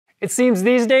It seems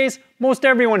these days, most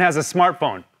everyone has a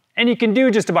smartphone, and you can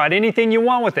do just about anything you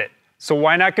want with it. So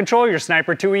why not control your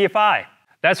Sniper 2 EFI?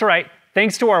 That's right,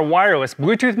 thanks to our wireless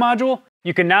Bluetooth module,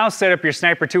 you can now set up your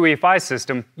Sniper 2 EFI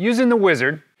system using the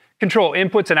wizard, control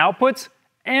inputs and outputs,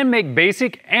 and make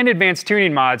basic and advanced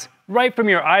tuning mods right from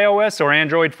your iOS or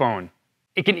Android phone.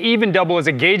 It can even double as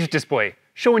a gauge display,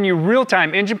 showing you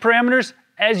real-time engine parameters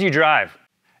as you drive.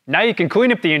 Now you can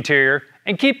clean up the interior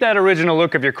and keep that original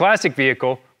look of your classic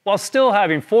vehicle while still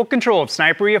having full control of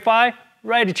Sniper EFI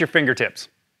right at your fingertips.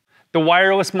 The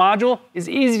wireless module is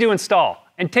easy to install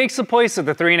and takes the place of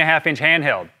the 3.5-inch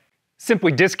handheld.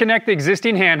 Simply disconnect the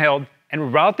existing handheld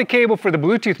and route the cable for the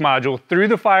Bluetooth module through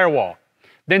the firewall.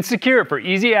 Then secure it for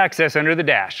easy access under the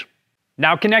dash.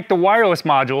 Now connect the wireless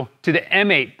module to the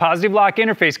M8 positive lock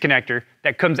interface connector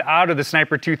that comes out of the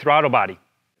Sniper 2 throttle body.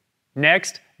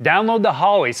 Next, download the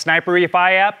Holley Sniper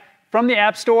EFI app from the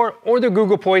App Store or the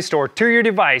Google Play Store to your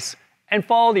device and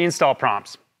follow the install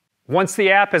prompts. Once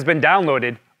the app has been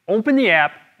downloaded, open the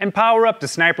app and power up the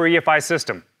Sniper EFI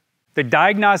system. The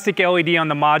diagnostic LED on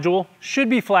the module should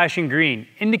be flashing green,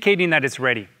 indicating that it's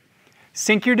ready.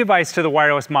 Sync your device to the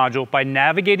wireless module by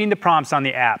navigating the prompts on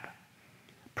the app.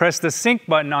 Press the Sync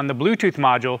button on the Bluetooth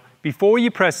module before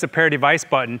you press the Pair Device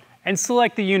button and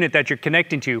select the unit that you're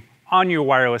connecting to on your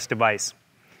wireless device.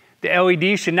 The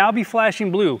LED should now be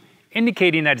flashing blue,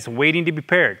 indicating that it's waiting to be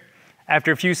paired.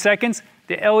 After a few seconds,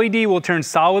 the LED will turn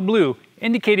solid blue,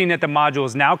 indicating that the module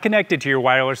is now connected to your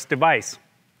wireless device.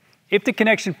 If the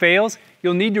connection fails,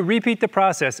 you'll need to repeat the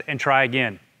process and try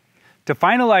again. To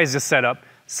finalize the setup,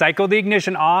 cycle the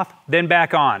ignition off, then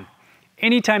back on.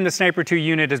 Anytime the Sniper 2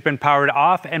 unit has been powered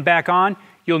off and back on,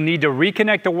 you'll need to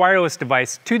reconnect the wireless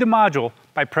device to the module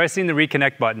by pressing the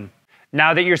Reconnect button.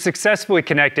 Now that you're successfully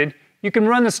connected, you can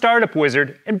run the startup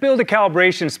wizard and build a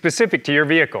calibration specific to your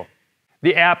vehicle.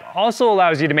 The app also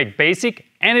allows you to make basic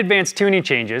and advanced tuning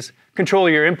changes, control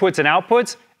your inputs and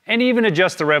outputs, and even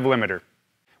adjust the rev limiter.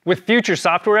 With future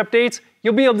software updates,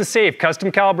 you'll be able to save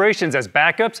custom calibrations as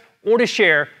backups or to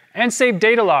share and save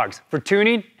data logs for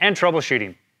tuning and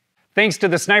troubleshooting. Thanks to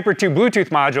the Sniper 2 Bluetooth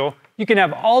module, you can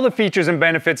have all the features and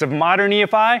benefits of modern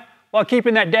EFI while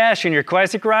keeping that dash in your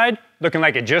classic ride looking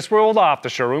like it just rolled off the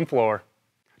showroom floor.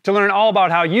 To learn all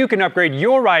about how you can upgrade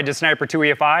your ride to Sniper 2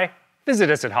 EFI, visit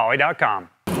us at Holley.com.